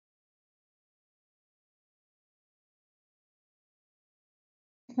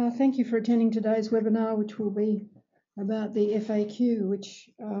Thank you for attending today's webinar, which will be about the FAQ,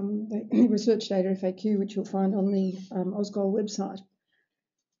 the research data FAQ, which you'll find on the Ausgol website.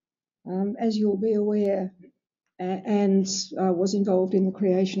 As you'll be aware, ANZ was involved in the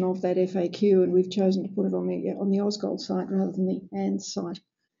creation of that FAQ, and we've chosen to put it on the Ausgol site rather than the ANZ site.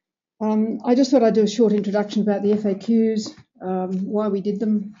 I just thought I'd do a short introduction about the FAQs, why we did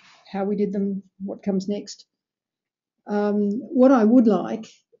them, how we did them, what comes next. What I would like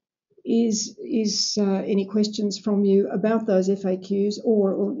is any questions from you about those FAQs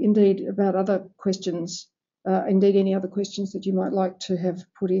or indeed about other questions, indeed any other questions that you might like to have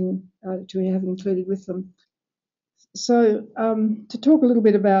put in, to have included with them. So to talk a little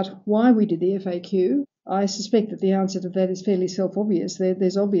bit about why we did the FAQ, I suspect that the answer to that is fairly self-obvious.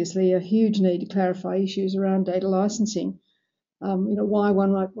 There's obviously a huge need to clarify issues around data licensing. Why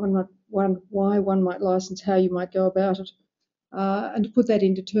one might license, how you might go about it, and to put that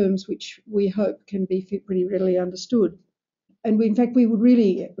into terms which we hope can be pretty readily understood. And in fact, we would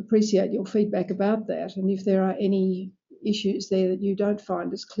really appreciate your feedback about that. And if there are any issues there that you don't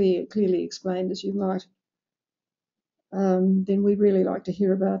find as clearly explained as you might, then we'd really like to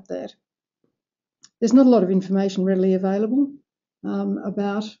hear about that. There's not a lot of information readily available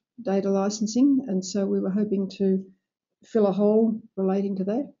about data licensing, and so we were hoping to fill a hole relating to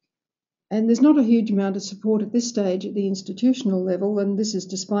that. And there's not a huge amount of support at this stage at the institutional level, and this is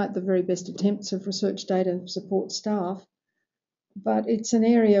despite the very best attempts of research data support staff. But it's an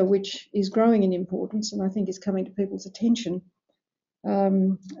area which is growing in importance and I think is coming to people's attention.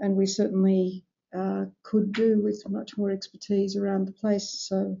 And we certainly could do with much more expertise around the place,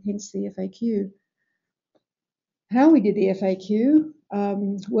 so hence the FAQ. How we did the FAQ?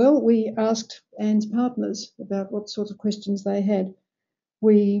 Well, we asked ANZ partners about what sorts of questions they had.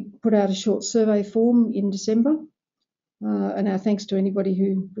 We put out a short survey form in December, and our thanks to anybody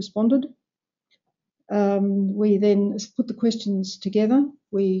who responded. We then put the questions together.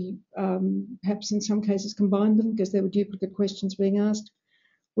 We perhaps in some cases combined them because there were duplicate questions being asked.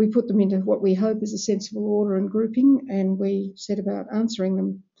 We put them into what we hope is a sensible order and grouping, and we set about answering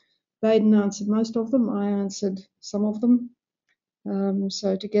them. Baden answered most of them. I answered some of them.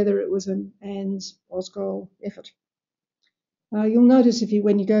 So together it was an ANZ Ausgol effort. You'll notice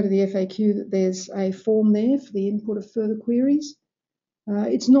when you go to the FAQ that there's a form there for the input of further queries.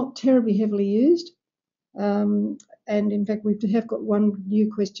 It's not terribly heavily used, and in fact we have got one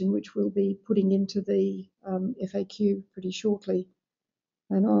new question which we'll be putting into the FAQ pretty shortly,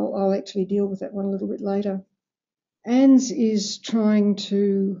 and I'll actually deal with that one a little bit later. ANZ is trying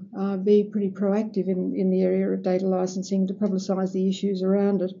to be pretty proactive in the area of data licensing to publicise the issues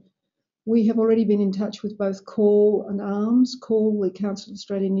around it. We have already been in touch with both CALL and ARMS. CALL, the Council of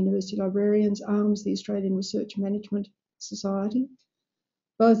Australian University Librarians, ARMS, the Australian Research Management Society.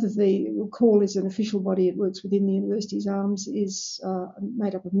 Both of the, CALL is an official body, it works within the universities. ARMS is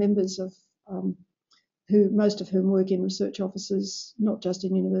made up of members of most of whom work in research offices, not just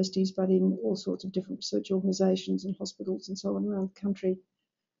in universities, but in all sorts of different research organisations and hospitals and so on around the country.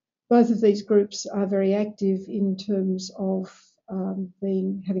 Both of these groups are very active in terms of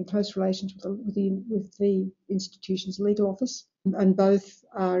having close relations with the institution's legal office, and both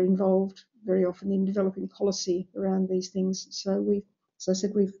are involved very often in developing policy around these things. So as I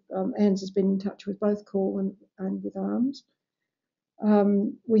said, ANZ has been in touch with both CALL and with ARMS.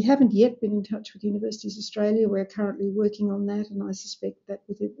 We haven't yet been in touch with Universities Australia. We're currently working on that, and I suspect that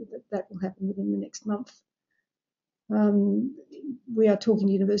that will happen within the next month. We are talking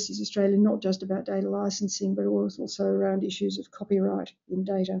to Universities Australia not just about data licensing, but also around issues of copyright in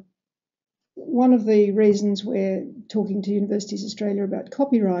data. One of the reasons we're talking to Universities Australia about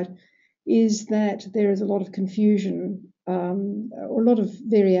copyright is that there is a lot of confusion or a lot of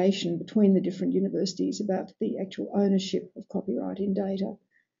variation between the different universities about the actual ownership of copyright in data.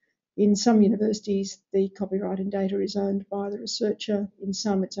 In some universities, the copyright in data is owned by the researcher. In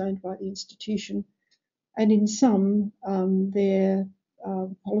some, it's owned by the institution. And in some, their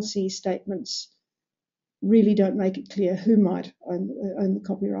policy statements really don't make it clear who might own the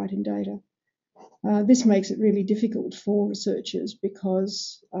copyright in data. This makes it really difficult for researchers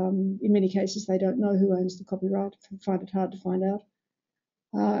because in many cases they don't know who owns the copyright, find it hard to find out.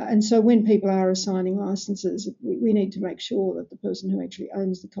 And so when people are assigning licenses, we need to make sure that the person who actually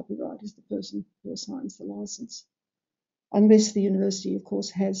owns the copyright is the person who assigns the license. Unless the university, of course,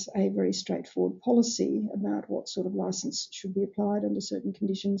 has a very straightforward policy about what sort of license should be applied under certain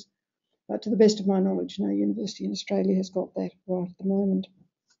conditions. But to the best of my knowledge, no university in Australia has got that right at the moment.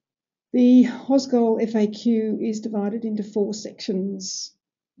 The Ausgol FAQ is divided into 4 sections.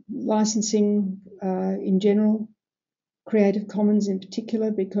 Licensing in general, Creative Commons in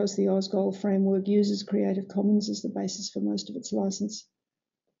particular, because the Ozgol framework uses Creative Commons as the basis for most of its license.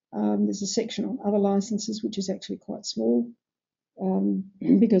 There's a section on other licenses, which is actually quite small,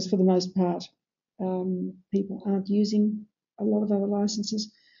 because for the most part, people aren't using a lot of other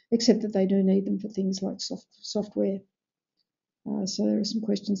licenses, except that they do need them for things like software. So there are some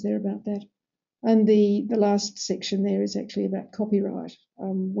questions there about that. And the last section there is actually about copyright.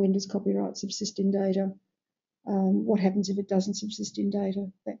 When does copyright subsist in data? What happens if it doesn't subsist in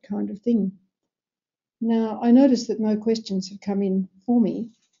data? That kind of thing. Now, I noticed that no questions have come in for me,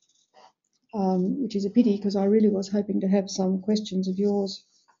 which is a pity, because I really was hoping to have some questions of yours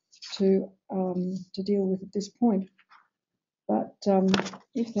to deal with at this point. But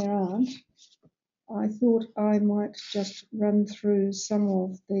if there aren't, I thought I might just run through some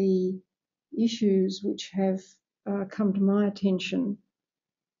of the issues which have come to my attention.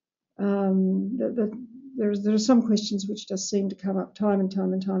 There are some questions which just seem to come up time and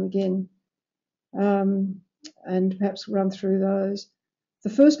time again, and perhaps run through those. The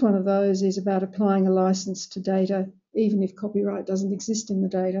first one of those is about applying a license to data, even if copyright doesn't exist in the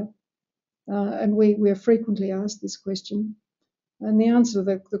data. And we are frequently asked this question. And the answer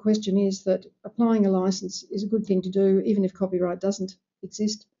to the question is that applying a license is a good thing to do, even if copyright doesn't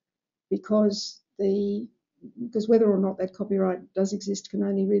exist, because whether or not that copyright does exist can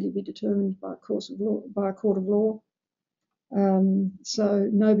only really be determined by a court of law. So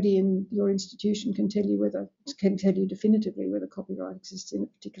nobody in your institution can tell you definitively whether copyright exists in a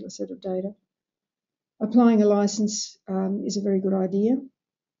particular set of data. Applying a license is a very good idea.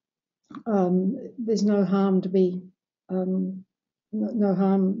 There's no harm to be. No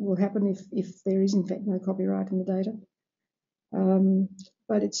harm will happen if there is in fact no copyright in the data.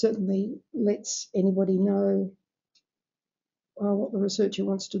 But it certainly lets anybody know what the researcher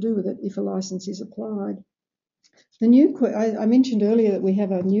wants to do with it if a license is applied. I mentioned earlier that we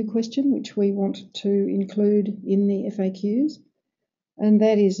have a new question which we want to include in the FAQs, and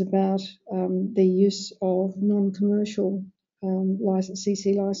that is about the use of non-commercial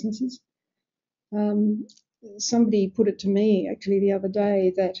CC licenses. Somebody put it to me actually the other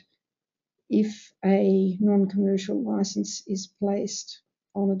day that if a non-commercial license is placed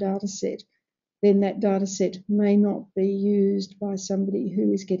on a data set, then that data set may not be used by somebody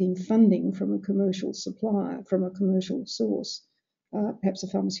who is getting funding from a commercial supplier, from a commercial source, perhaps a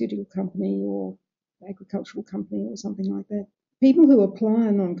pharmaceutical company or agricultural company or something like that. People who apply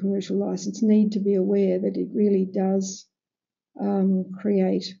a non-commercial license need to be aware that it really does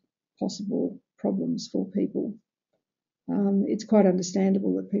create possible problems for people. It's quite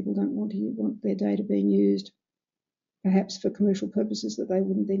understandable that people don't want their data being used, perhaps for commercial purposes that they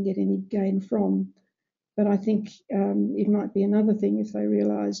wouldn't then get any gain from. But I think it might be another thing if they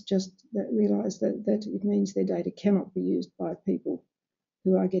realise that it means their data cannot be used by people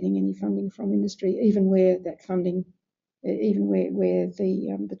who are getting any funding from industry, even where that funding, even where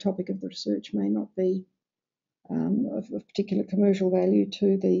the topic of the research may not be of particular commercial value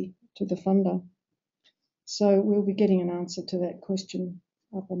to the funder. So we'll be getting an answer to that question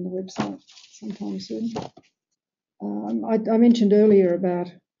up on the website sometime soon. I mentioned earlier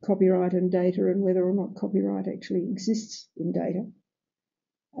about copyright and data and whether or not copyright actually exists in data.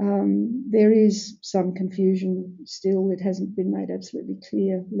 There is some confusion still. It hasn't been made absolutely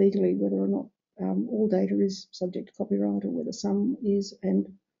clear legally whether or not all data is subject to copyright, or whether some is,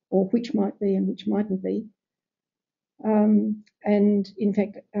 or which might be and which mightn't be. And in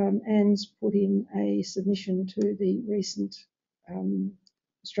fact, Anne's put in a submission to the recent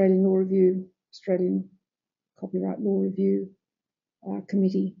Australian Copyright Law Review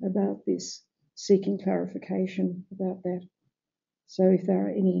Committee about this, seeking clarification about that. So if there are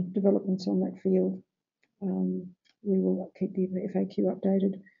any developments on that field, we will keep the FAQ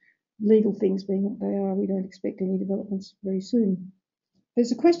updated. Legal things being what they are, we don't expect any developments very soon.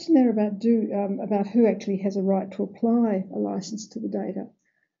 There's a question there about who actually has a right to apply a license to the data.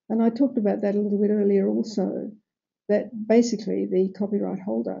 And I talked about that a little bit earlier also, that basically the copyright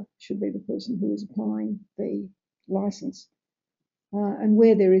holder should be the person who is applying the license. And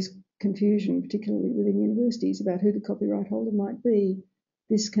where there is confusion, particularly within universities, about who the copyright holder might be,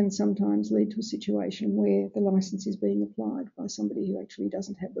 this can sometimes lead to a situation where the license is being applied by somebody who actually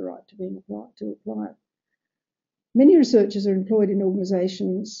doesn't have the right to apply it. Many researchers are employed in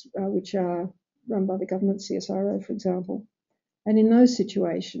organisations which are run by the government, CSIRO, for example. And in those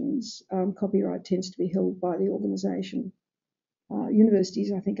situations, copyright tends to be held by the organisation.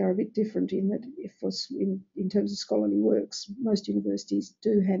 Universities, I think, are a bit different in that in terms of scholarly works, most universities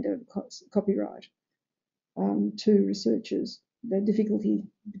do hand over copyright to researchers. The difficulty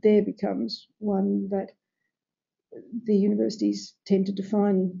there becomes one that the universities tend to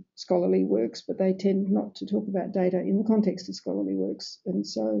define scholarly works, but they tend not to talk about data in the context of scholarly works. And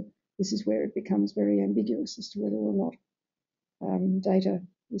so this is where it becomes very ambiguous as to whether or not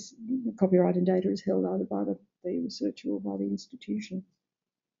copyright in data is held either by the researcher or by the institution.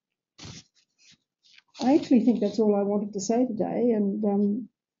 I actually think that's all I wanted to say today. And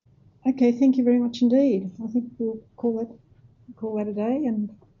okay, thank you very much indeed. I think we'll call that a day.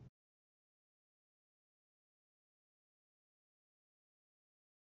 And